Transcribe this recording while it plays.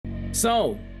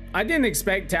So, I didn't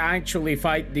expect to actually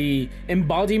fight the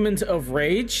embodiment of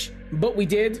rage, but we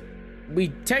did. We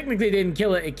technically didn't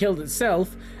kill it, it killed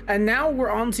itself, and now we're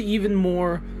on to even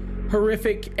more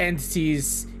horrific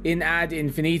entities in Ad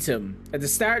Infinitum. At the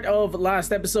start of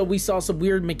last episode, we saw some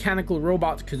weird mechanical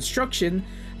robot construction,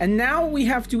 and now we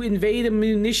have to invade a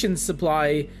munitions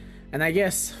supply and I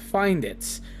guess find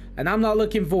it. And I'm not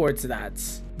looking forward to that.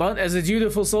 But as a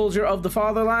dutiful soldier of the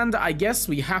fatherland, I guess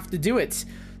we have to do it.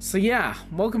 So yeah,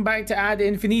 welcome back to Ad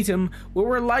Infinitum, where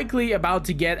we're likely about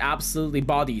to get absolutely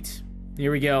bodied.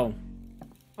 Here we go.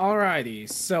 Alrighty,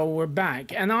 so we're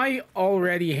back, and I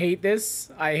already hate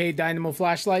this. I hate dynamo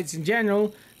flashlights in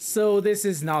general, so this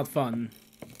is not fun.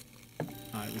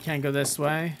 Alright, we can't go this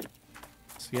way.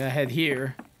 So we gotta head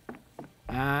here.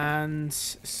 And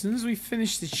as soon as we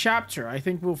finish the chapter, I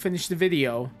think we'll finish the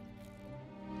video.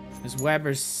 There's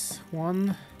Weber's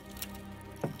one.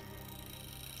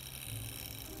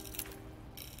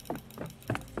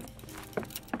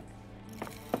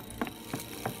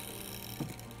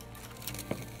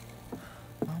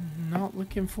 I'm not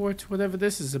looking forward to whatever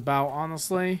this is about,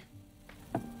 honestly.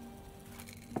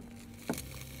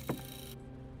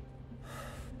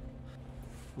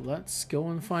 Let's go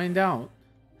and find out.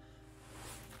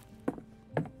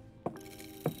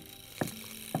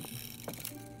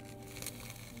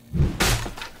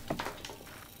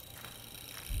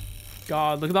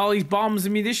 God, look at all these bombs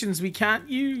and munitions we can't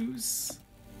use.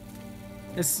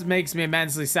 This makes me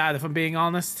immensely sad, if I'm being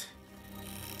honest.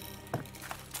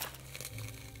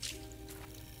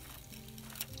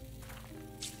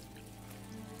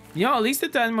 You know, at least the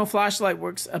dynamo flashlight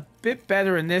works a bit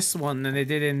better in this one than it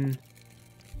did in...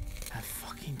 That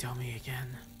fucking dummy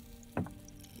again.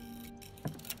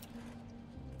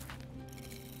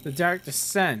 The Dark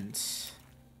Descent.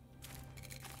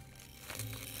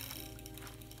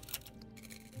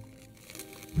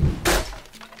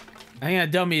 I think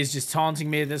that dummy is just taunting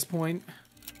me at this point.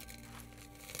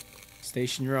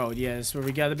 Station Road, yeah, that's where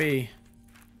we gotta be.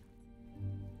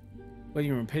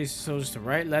 Waiting room, pays soldiers to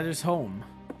write letters home.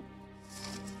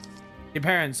 Your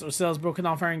parents, Ocel's broken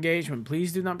off our engagement.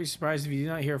 Please do not be surprised if you do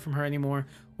not hear from her anymore.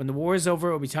 When the war is over,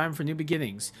 it will be time for new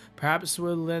beginnings. Perhaps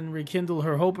we'll then rekindle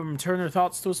her hope and return her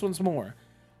thoughts to us once more.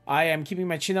 I am keeping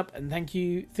my chin up and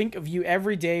think of you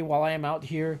every day while I am out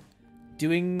here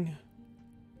doing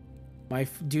my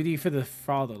duty for the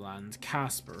fatherland.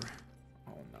 Casper.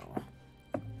 Oh no.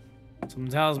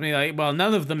 Someone tells me, like, well,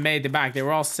 none of them made it back. They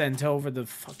were all sent over the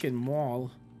fucking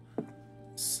wall.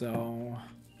 So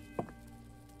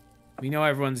we know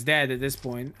everyone's dead at this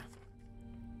point.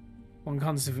 One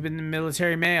concept forbidden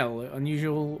military mail.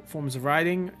 Unusual forms of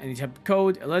writing. Any type of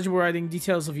code. Illegible writing.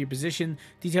 Details of your position.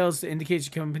 Details to indicate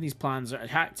your company's plans or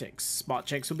tactics. Spot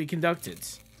checks will be conducted.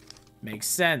 Makes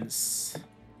sense.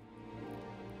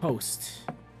 Post.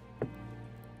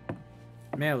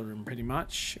 Mailroom, pretty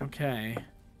much. Okay.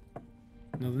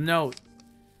 Another note.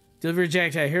 Delivery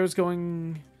rejected. Here's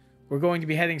going... We're going to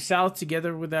be heading south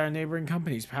together with our neighboring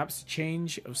companies. Perhaps a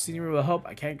change of scenery will help.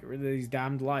 I can't get rid of these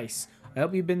damned lice. I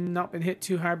hope you've not been hit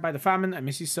too hard by the famine. I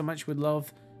miss you so much with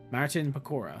love. Martin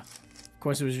Pecora. Of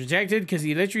course it was rejected because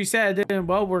he literally said,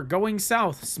 well, we're going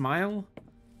south. Smile.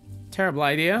 Terrible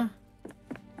idea.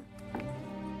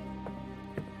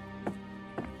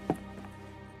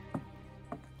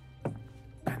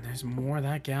 And there's more of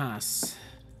that gas.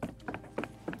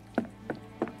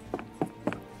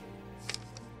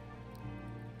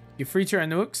 You're free to our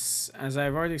nooks. As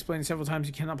I've already explained several times,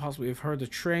 you cannot possibly have heard the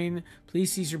train.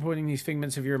 Please cease reporting these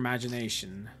figments of your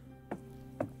imagination.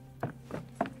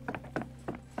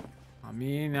 I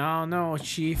mean, I don't know,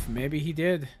 Chief. Maybe he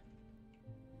did.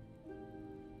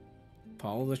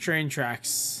 Follow the train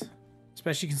tracks.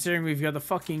 Especially considering we've got the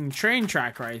fucking train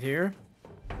track right here.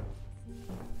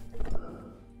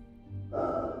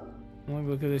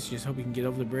 Look at this. Just hope we can get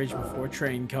over the bridge before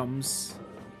train comes.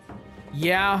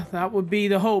 Yeah, that would be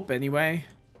the hope anyway.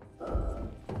 I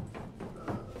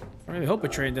really hope a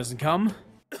train doesn't come.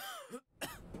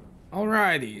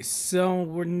 Alrighty, so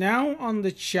we're now on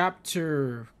the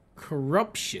chapter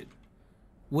Corruption,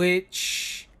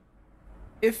 which,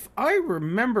 if I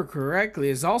remember correctly,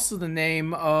 is also the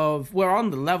name of... We're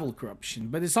on the level Corruption,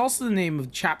 but it's also the name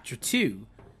of chapter 2.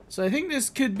 So I think this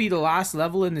could be the last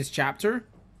level in this chapter.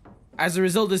 As a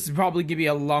result, this is probably going to be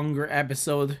a longer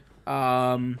episode.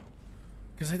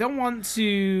 Because I don't want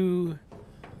to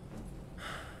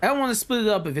split it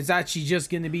up if it's actually just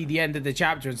going to be the end of the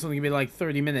chapter. It's only going to be like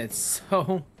 30 minutes.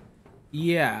 So,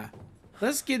 yeah.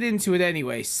 Let's get into it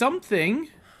anyway. Something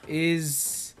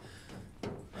is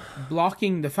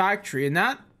blocking the factory. And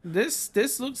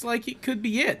this looks like it could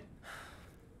be it.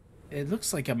 It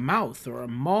looks like a mouth or a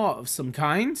maw of some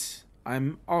kind.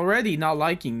 I'm already not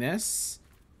liking this.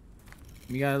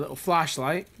 We got a little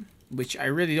flashlight, which I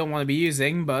really don't want to be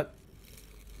using, but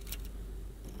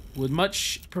would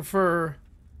much prefer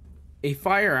a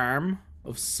firearm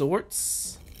of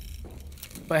sorts.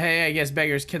 But hey, I guess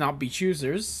beggars cannot be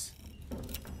choosers.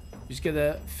 Just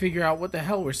gotta figure out what the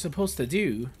hell we're supposed to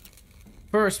do.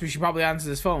 First, we should probably answer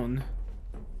this phone.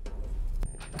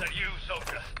 Is that you,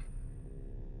 soldier?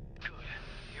 Good.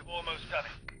 You've almost done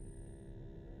it.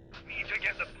 Need to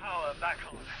get the power back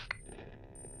on.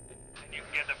 And you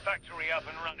can get the factory up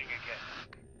and running again.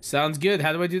 Sounds good.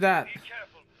 How do I do that? Be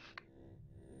careful.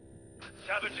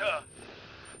 Saboteur.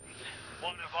 It's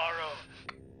one of our own.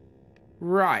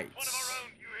 Right. One of our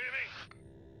own, you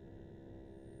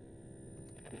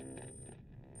hear me?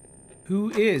 Who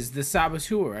is the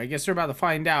saboteur? I guess we're about to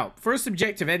find out. First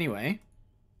objective anyway.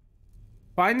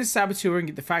 Find the saboteur and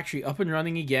get the factory up and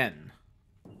running again.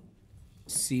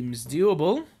 Seems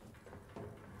doable.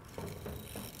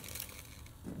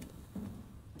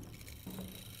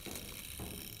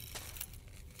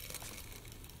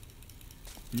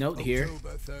 Note here.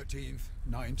 October 13th,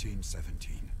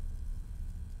 1917.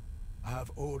 I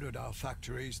have ordered our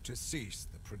factories to cease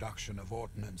the production of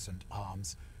ordnance and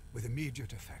arms with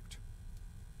immediate effect.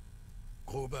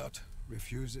 Robert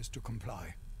refuses to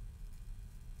comply.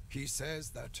 He says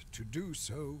that to do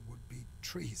so would be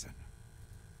treason.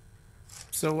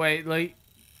 So wait, like,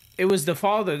 it was the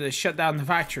father that shut down the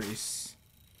factories.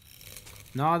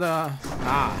 Not oh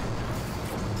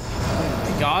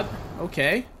my god.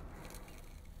 Okay.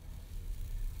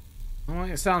 I don't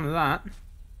like the sound of that.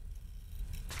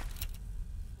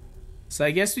 So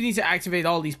I guess we need to activate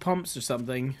all these pumps or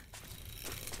something.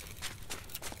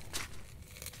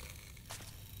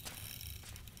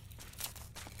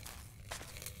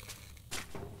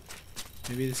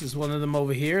 Maybe this is one of them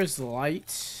over here. Is the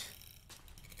light?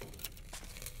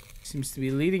 Seems to be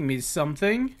leading me to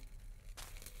something.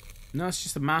 No, it's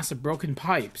just a mass of broken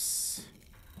pipes.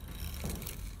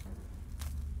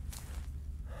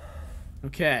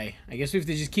 Okay, I guess we have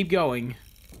to just keep going.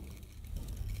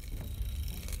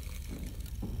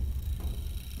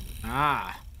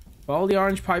 Ah. Follow the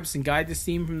orange pipes and guide the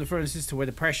steam from the furnaces to where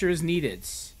the pressure is needed.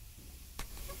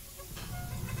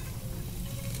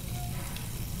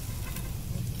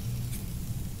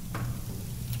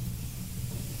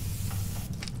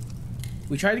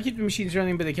 We tried to keep the machines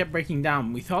running, but they kept breaking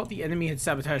down. We thought the enemy had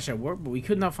sabotaged our work, but we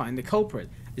could not find the culprit.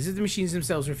 As if the machines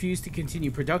themselves refused to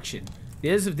continue production. The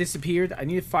others have disappeared. I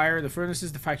need to fire the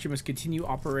furnaces. The factory must continue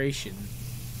operation.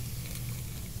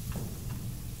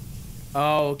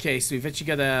 Oh, okay. So we've actually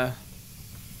got a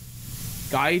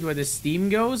guide where the steam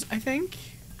goes, I think.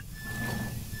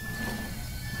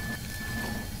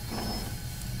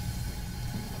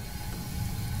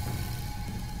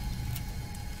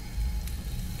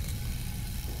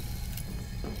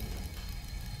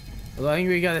 Well, I think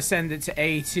we gotta send it to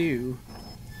A2.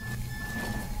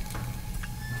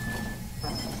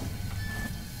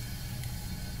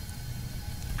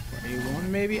 Or A1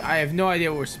 maybe? I have no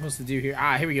idea what we're supposed to do here.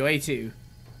 Ah, here we go, A2.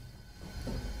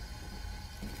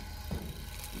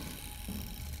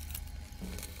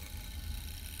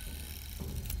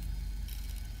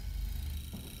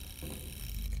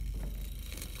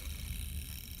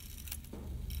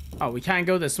 Oh, we can't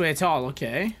go this way at all,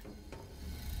 okay.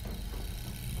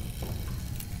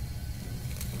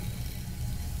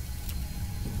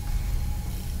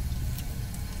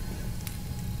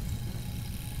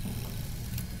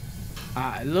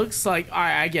 It looks like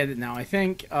I get it now. I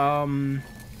think A1's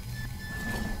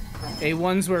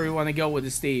where we want to go with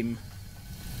the steam.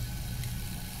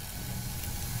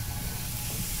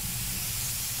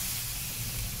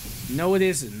 No, it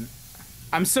isn't.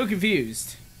 I'm so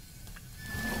confused.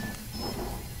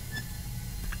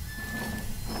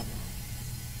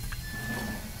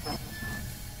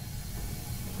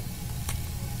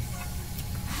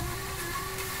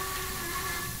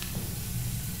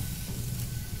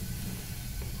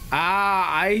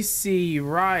 Ah, I see.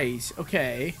 Right.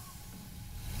 Okay.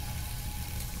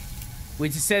 We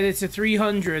just set it to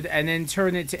 300 and then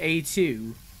turn it to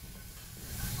A2.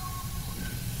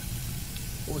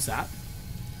 What was that?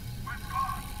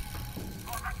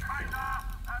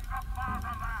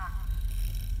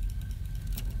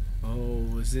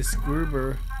 Oh, is this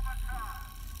Gruber?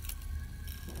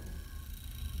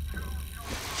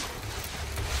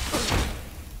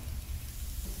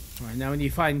 Alright, now we need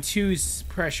to find 2's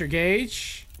pressure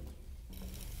gauge,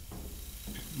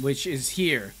 which is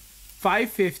here.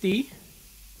 550.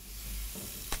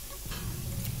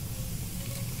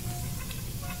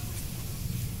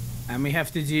 And we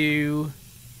have to do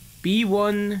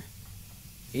B1,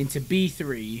 into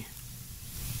B3.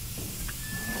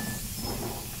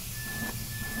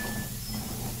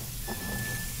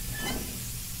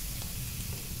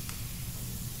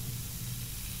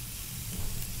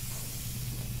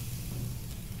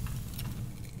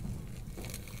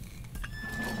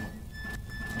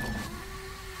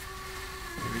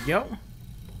 There we go.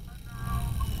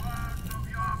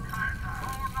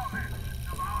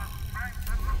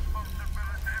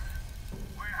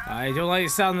 I don't like the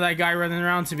sound of that guy running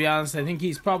around, to be honest. I think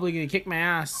he's probably going to kick my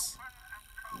ass.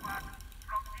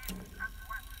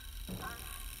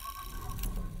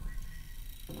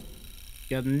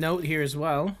 Got a note here as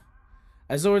well.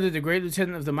 As ordered, the Great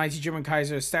Lieutenant of the mighty German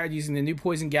Kaiser has started using the new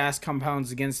poison gas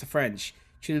compounds against the French.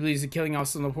 Truly believes that killing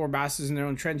us and the poor bastards in their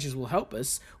own trenches will help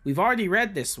us. We've already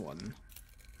read this one.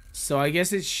 So I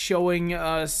guess it's showing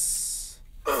us...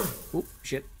 Oh,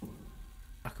 shit.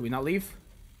 Can we not leave?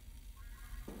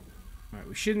 Alright,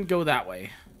 we shouldn't go that way.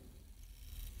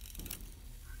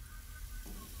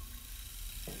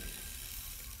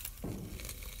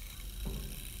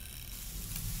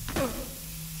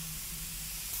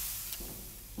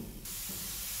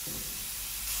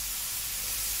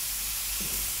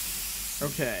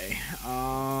 Okay,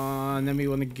 and then we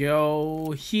want to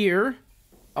go here.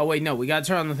 Oh wait, no, we gotta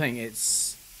turn on the thing.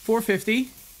 It's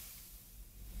 450.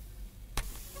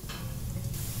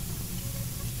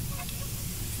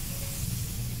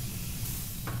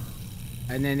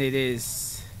 And then it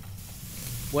is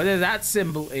whatever that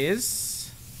symbol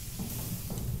is.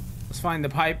 Let's find the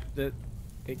pipe that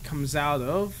it comes out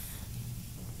of.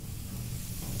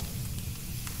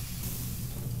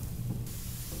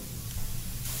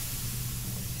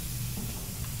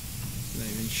 Not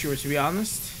even sure, to be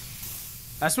honest.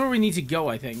 That's where we need to go,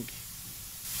 I think.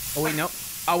 Oh wait, no.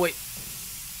 Oh wait.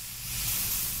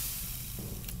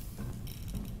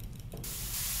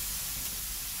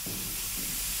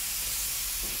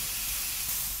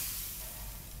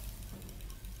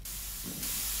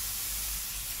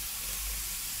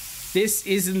 This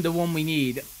isn't the one we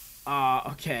need.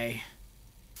 Okay.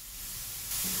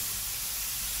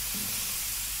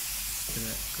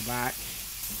 Go back.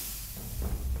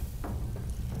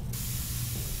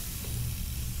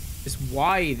 This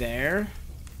Y there.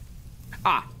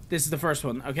 Ah, this is the first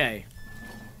one. Okay.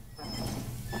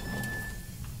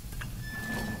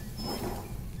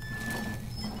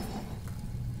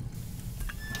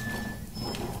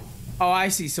 Oh, I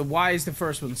see. So Y is the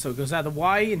first one. So it goes out of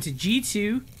Y into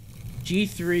G2,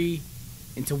 G3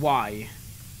 into Y.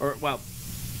 Or, well,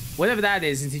 whatever that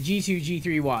is, into G2,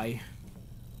 G3, Y.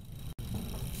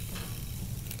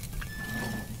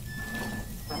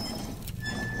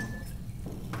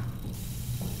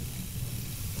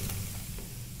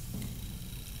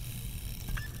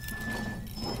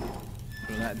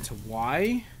 Throw that into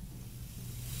Y.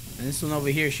 And this one over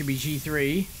here should be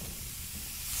G3.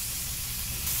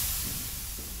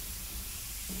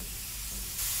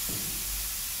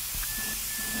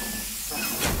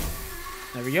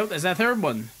 There we go, there's that third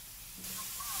one.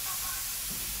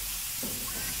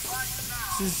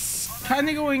 This is kind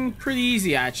of going pretty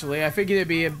easy, actually. I figured it'd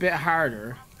be a bit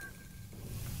harder.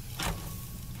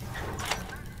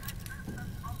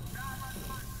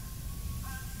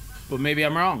 But maybe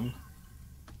I'm wrong.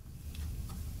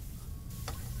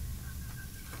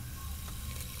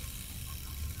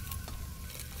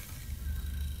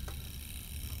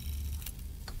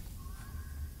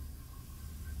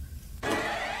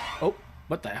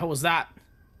 What the hell was that?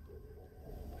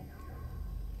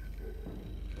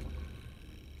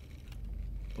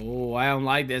 Oh, I don't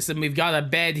like this. And we've got a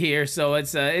bed here, so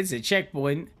it's a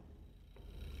checkpoint.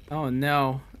 Oh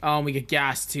no. Oh, we get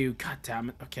gas too. God damn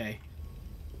it. Okay.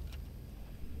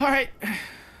 Alright.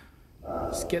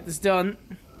 Let's get this done.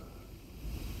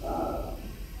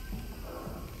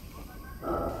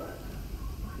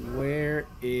 Where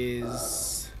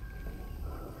is...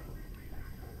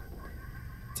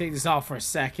 Take this off for a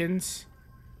second.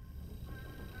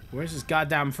 Where's this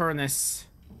goddamn furnace?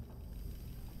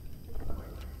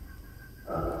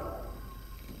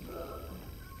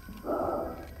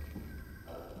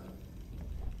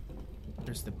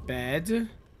 There's the bed.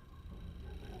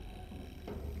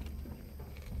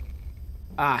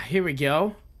 Ah, here we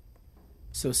go.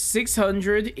 So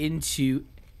 600 into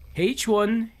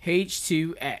H1,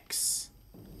 H2X.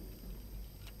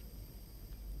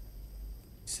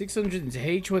 600 into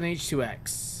H1,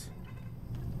 H2X.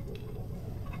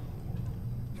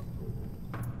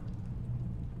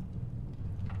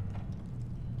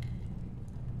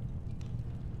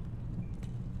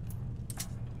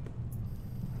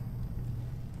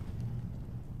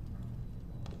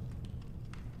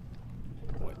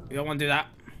 We don't want to do that.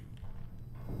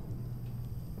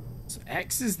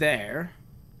 X is there.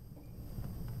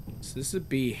 So this would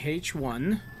be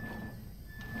H1.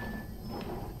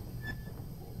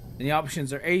 And the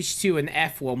options are H2 and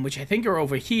F1, which I think are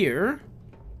over here.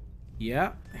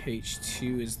 Yeah,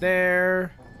 H2 is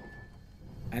there.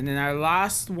 And then our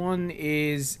last one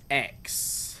is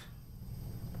X.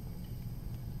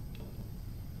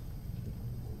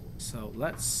 So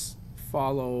let's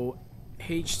follow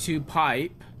H2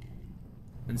 pipe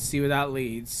and see where that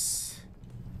leads.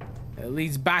 It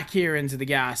leads back here into the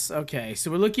gas. Okay,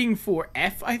 so we're looking for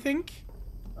F, I think?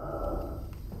 Or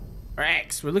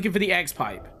X. We're looking for the X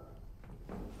pipe.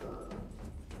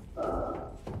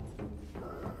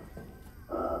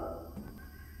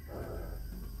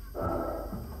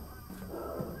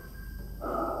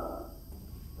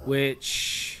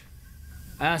 Which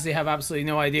I honestly have absolutely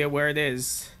no idea where it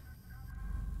is.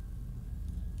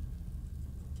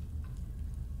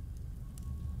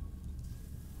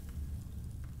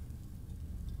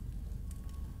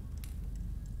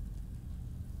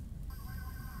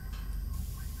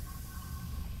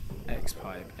 X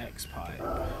pipe, X pipe.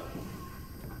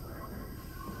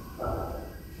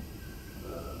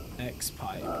 X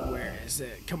pipe, where is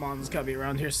it? Come on, it's gotta be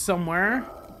around here somewhere.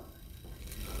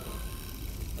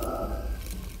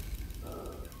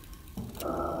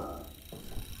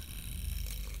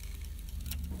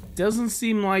 Doesn't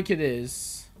seem like it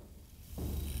is.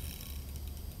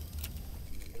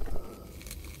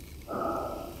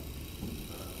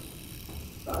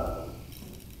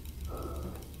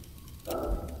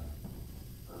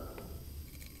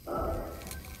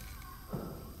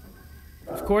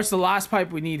 Of course, the last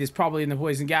pipe we need is probably in the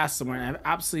poison gas somewhere, and I have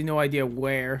absolutely no idea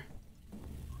where.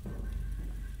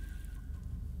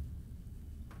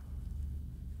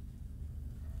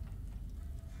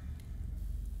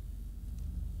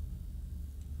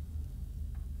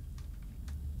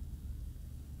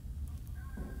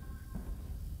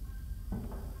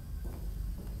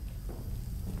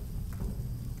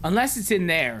 Unless it's in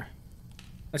there.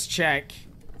 Let's check.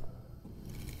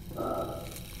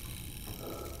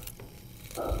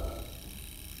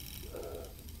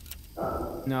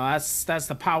 No, that's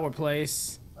the power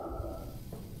place.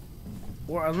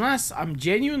 Or unless I'm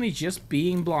genuinely just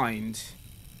being blind.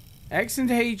 X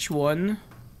into H1,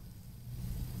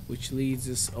 which leads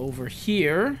us over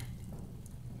here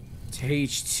to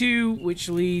H2, which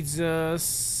leads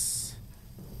us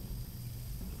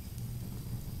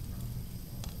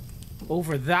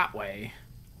over that way.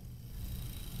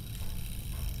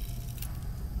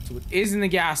 So it is in the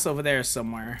gas over there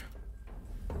somewhere.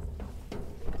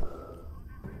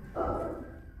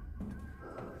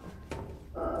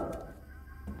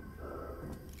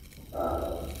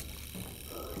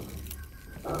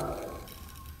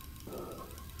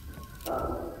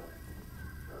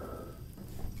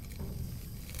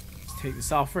 Take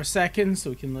this off for a second so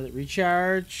we can let it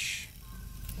recharge.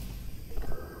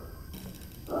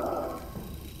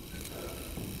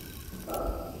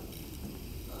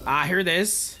 Ah, here it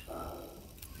is.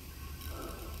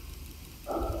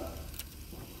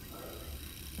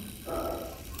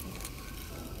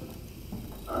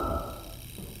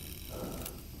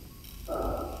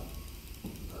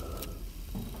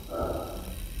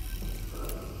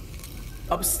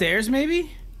 Upstairs,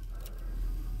 maybe?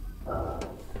 I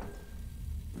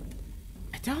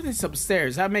doubt it's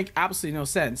upstairs. That make absolutely no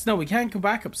sense. No, we can't go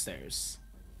back upstairs.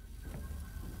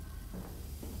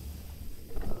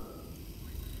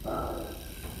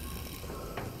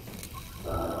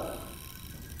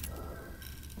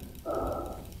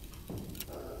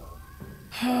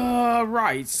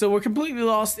 Right, so we're completely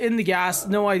lost in the gas.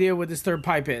 No idea what this third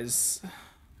pipe is.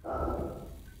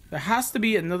 There has to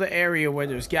be another area where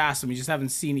there's gas and we just haven't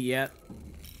seen it yet.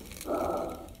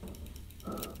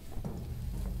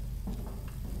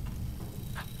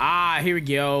 Ah, here we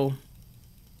go.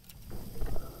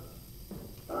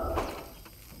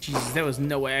 Jesus, there was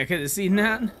no way I could have seen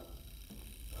that. And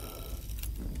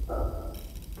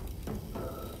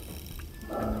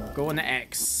then we're going to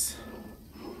X.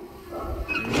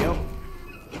 There we go.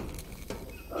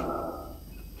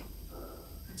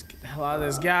 Let's get the hell out of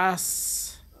this gas.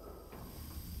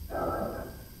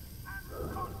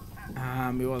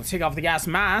 We want to take off the gas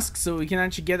mask so we can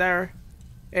actually get our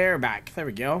air back. There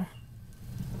we go.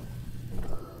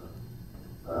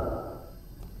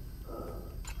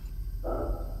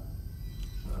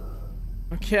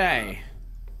 Okay.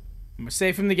 We're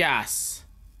safe from the gas.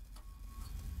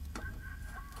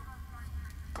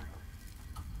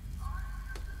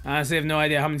 I honestly have no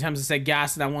idea how many times I said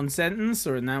gas in that one sentence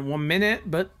or in that 1 minute,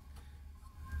 but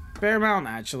fair amount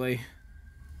actually.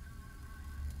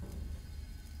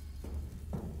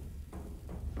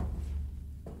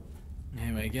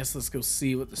 Anyway, guess let's go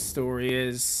see what the story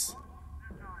is.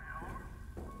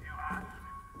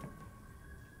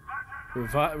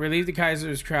 Relieve the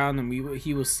Kaiser's crown and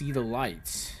he will see the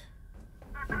light.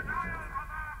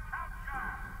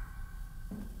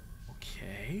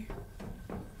 Okay.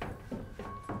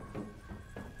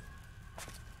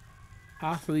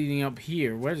 Path leading up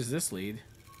here. Where does this lead?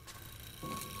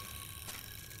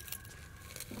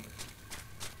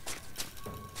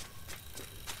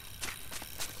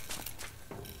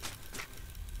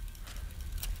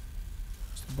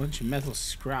 Bunch of metal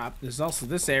scrap. There's also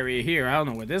this area here. I don't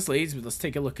know where this leads, but let's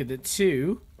take a look at it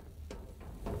too.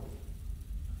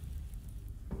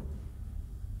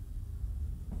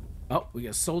 Oh, we got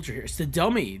a soldier here. It's the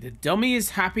dummy. The dummy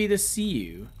is happy to see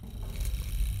you.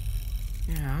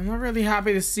 Yeah, I'm not really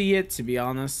happy to see it, to be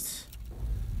honest.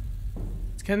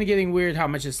 It's kind of getting weird how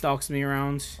much it stalks me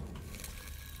around.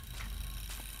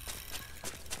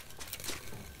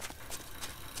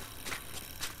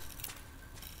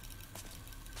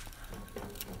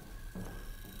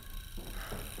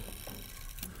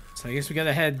 So I guess we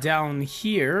gotta head down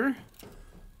here.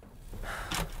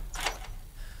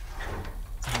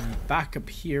 And back up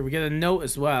here. We get a note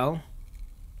as well.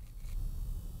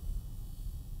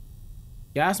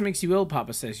 Gas makes you ill,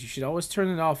 Papa says. You should always turn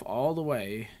it off all the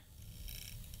way.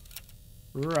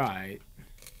 Right.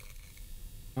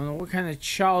 I don't know what kind of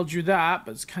child drew that,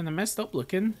 but it's kind of messed up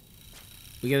looking.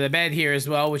 We get a bed here as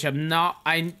well, which I'm not...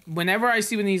 Whenever I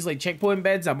see one of these like checkpoint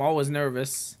beds, I'm always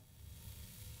nervous.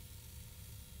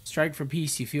 Strike for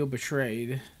peace, you feel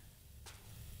betrayed.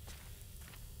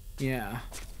 Yeah.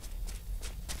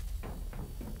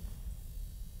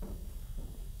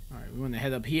 Alright, we want to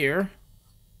head up here.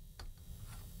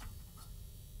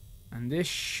 And this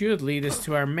should lead us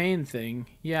to our main thing.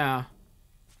 Yeah.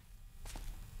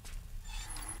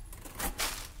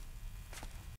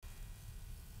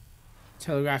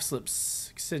 Telegraph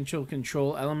slips. Central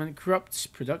control element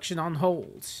corrupt. Production on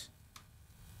hold.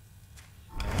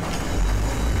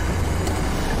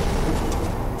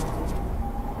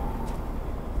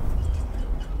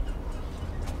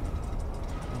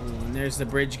 And there's the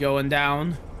bridge going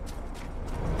down.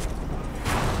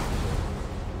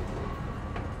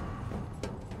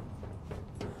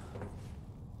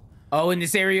 Oh, in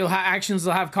this area, actions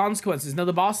will have consequences.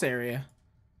 Another boss area.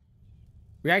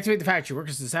 Reactivate the factory.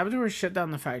 Workers, the saboteurs shut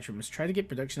down the factory. Must try to get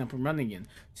production up and running again.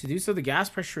 To do so, the gas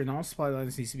pressure in all supply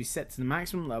lines needs to be set to the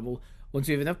maximum level. Once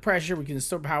we have enough pressure, we can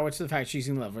restore power to the factory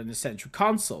using the lever in the central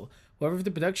console. However, if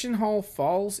the production hall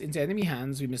falls into enemy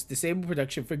hands, we must disable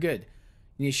production for good.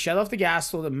 You need to shut off the gas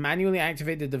flow and manually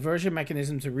activate the diversion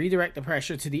mechanism to redirect the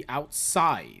pressure to the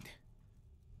outside.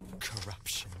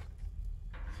 Corruption.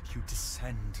 You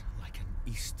descend like an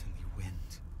easterly wind.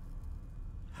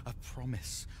 A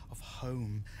promise of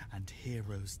home and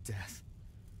hero's death.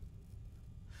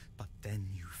 But then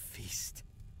you feast,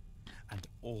 and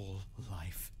all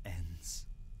life ends.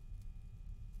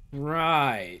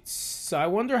 Right. So I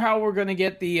wonder how we're gonna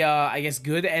get the, I guess,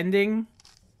 good ending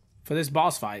for this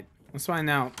boss fight. Let's find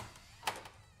out.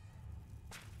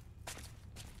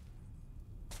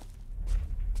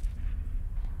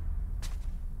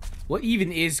 What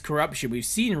even is corruption? We've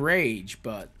seen rage,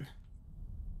 but...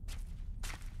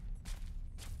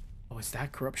 Oh, is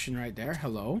that corruption right there?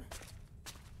 Hello?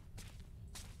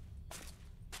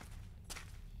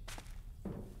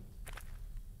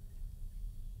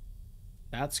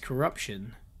 That's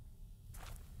corruption.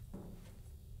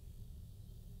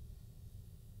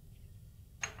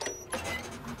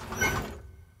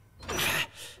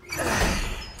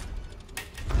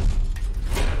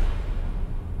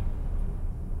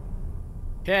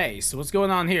 Okay, so what's going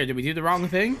on here? Did we do the wrong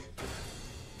thing?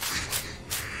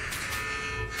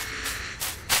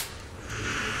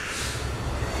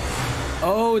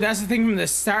 Oh, that's the thing from the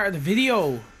start of the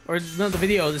video. Or not the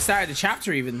video, the start of the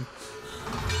chapter even.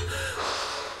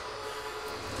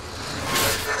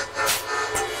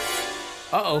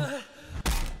 Uh-oh.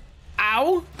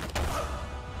 Ow!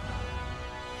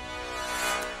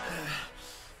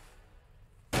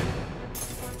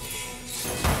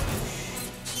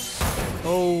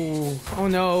 Oh, oh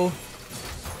no.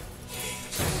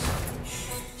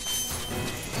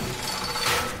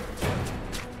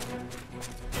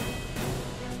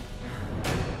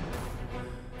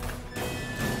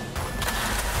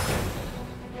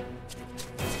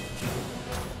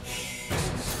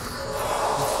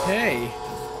 Okay.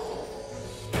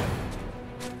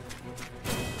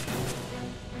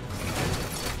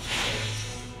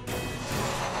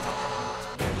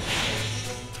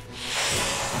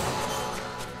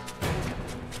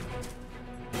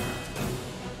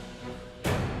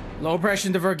 Low pressure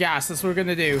and divert gas. That's what we're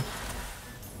gonna do.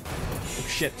 Oh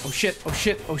shit, oh shit, oh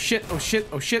shit, oh shit, oh shit,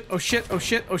 oh shit, oh shit, oh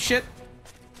shit, oh shit.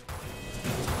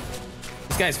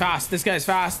 This guy's fast, this guy's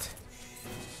fast.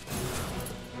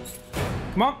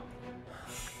 Come on.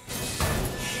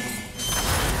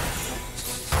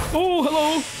 Oh,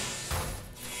 hello.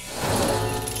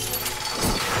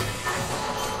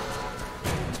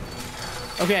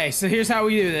 Okay, so here's how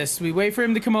we do this. We wait for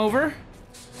him to come over. And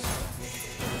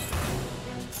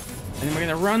then we're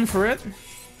gonna run for it. And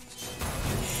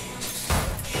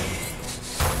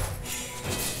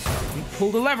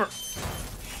pull the lever.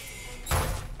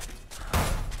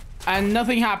 And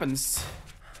nothing happens.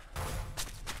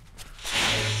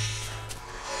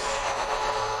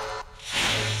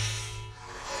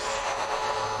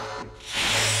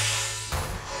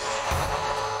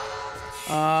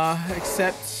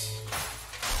 Except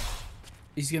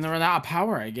he's gonna run out of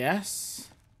power, I guess.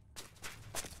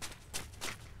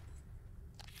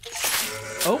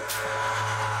 Oh.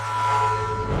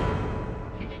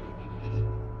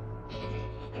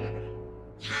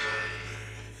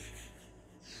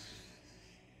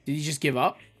 Did he just give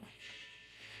up?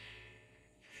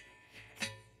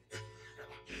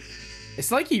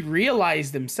 It's like he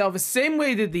realized himself the same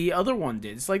way that the other one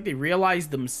did. It's like they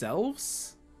realized themselves.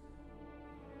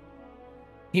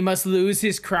 He must lose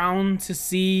his crown to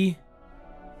see.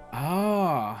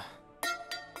 Ah.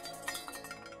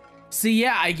 See,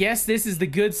 yeah, I guess this is the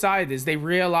good side, is they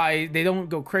realize, they don't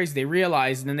go crazy, they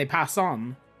realize, and then they pass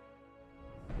on.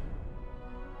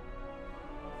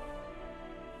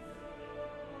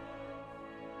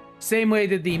 Same way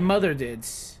that the mother did.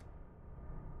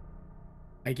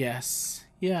 I guess.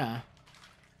 Yeah.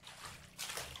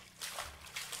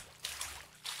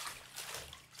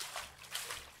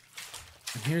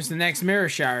 And here's the next mirror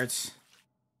shards.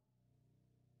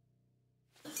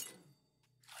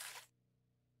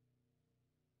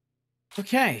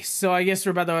 Okay, so I guess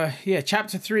we're about to... Yeah,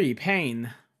 chapter 3,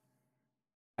 pain.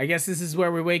 I guess this is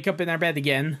where we wake up in our bed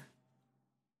again.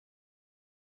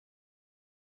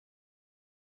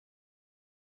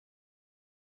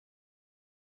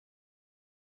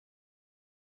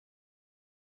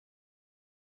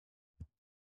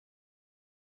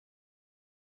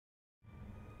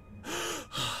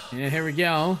 Yeah, here we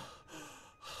go.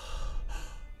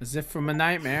 As if from a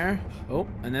nightmare. Oh,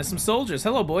 and there's some soldiers.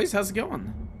 Hello, boys. How's it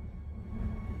going?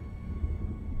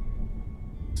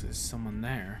 So there's someone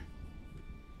there.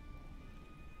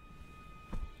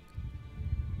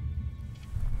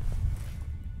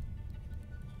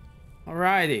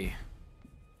 Alrighty.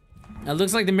 It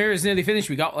looks like the mirror is nearly finished.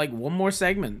 We got like one more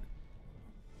segment.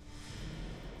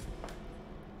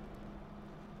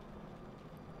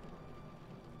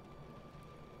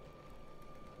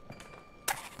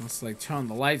 Let's like turn on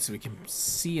the lights so we can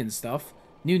see and stuff.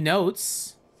 New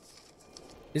notes.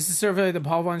 This is a survey that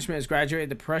Paul von Schmidt has graduated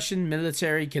the Prussian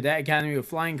Military Cadet Academy with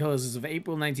flying colors as of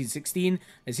April 1916.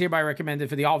 Is hereby recommended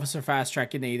for the officer fast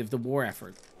track in aid of the war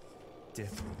effort. Dear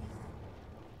Paul,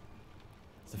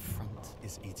 the front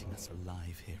is eating us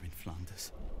alive here in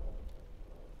Flanders.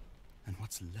 And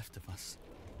what's left of us,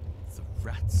 the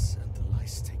rats and the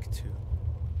lice take too.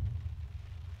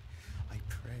 I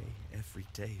pray every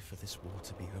day for this war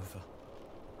to be over,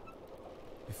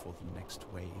 before the next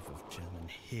wave of German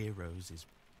heroes is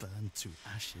burned to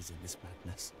ashes in this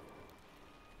madness.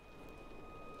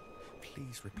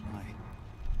 Please reply,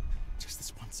 just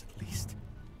this once at least.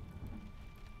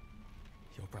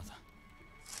 Your brother.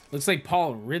 Looks like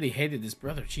Paul really hated his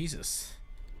brother. Jesus.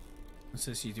 It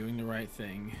says you're doing the right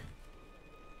thing.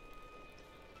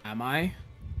 Am I?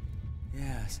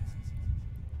 Yes.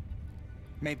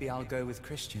 Maybe I'll go with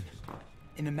Christian.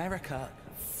 In America,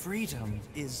 freedom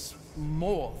is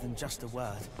more than just a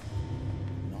word.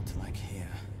 Not like here.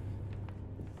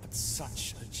 But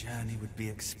such a journey would be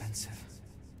expensive.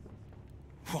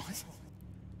 What?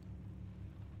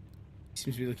 He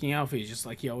seems to be looking out for you just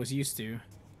like he always used to.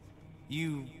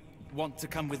 You want to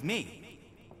come with me?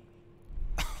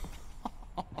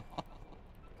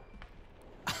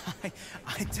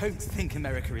 I don't think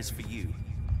America is for you.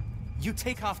 You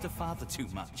take after father too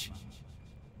much.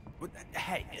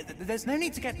 Hey, there's no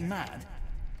need to get mad.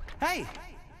 Hey!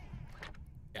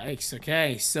 Yikes,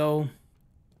 okay, so...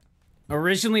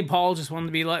 Originally, Paul just wanted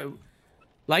to be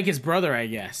like his brother, I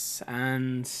guess.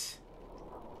 And...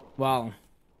 Well...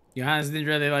 Johannes didn't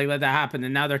really let that happen,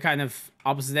 and now they're kind of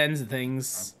opposite ends of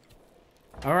things.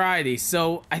 Alrighty,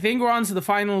 so I think we're on to the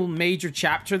final major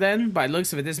chapter then. By the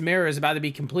looks of it, this mirror is about to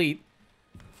be complete.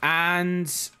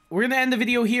 And we're going to end the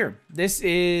video here. This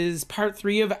is part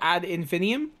 3 of Ad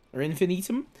Infinitum, or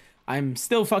Infinitum. I'm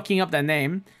still fucking up that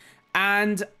name.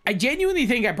 And I genuinely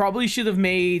think I probably should have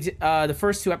made the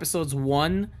first 2 episodes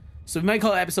one So we might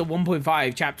call it episode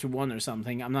 1.5, chapter 1 or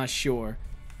something. I'm not sure.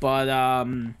 But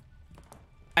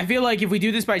I feel like if we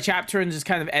do this by chapter and just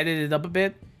kind of edit it up a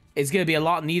bit, it's going to be a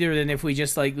lot neater than if we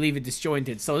just like leave it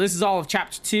disjointed. So this is all of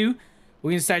chapter 2.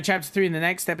 We're going to start chapter 3 in the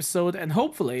next episode and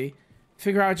hopefully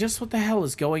figure out just what the hell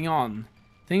is going on.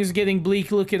 Things are getting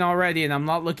bleak looking already and I'm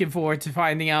not looking forward to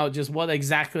finding out just what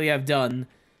exactly I've done.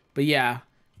 But yeah,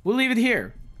 we'll leave it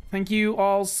here. Thank you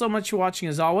all so much for watching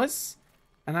as always.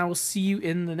 And I will see you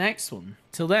in the next one.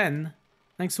 Till then,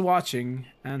 thanks for watching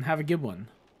and have a good one.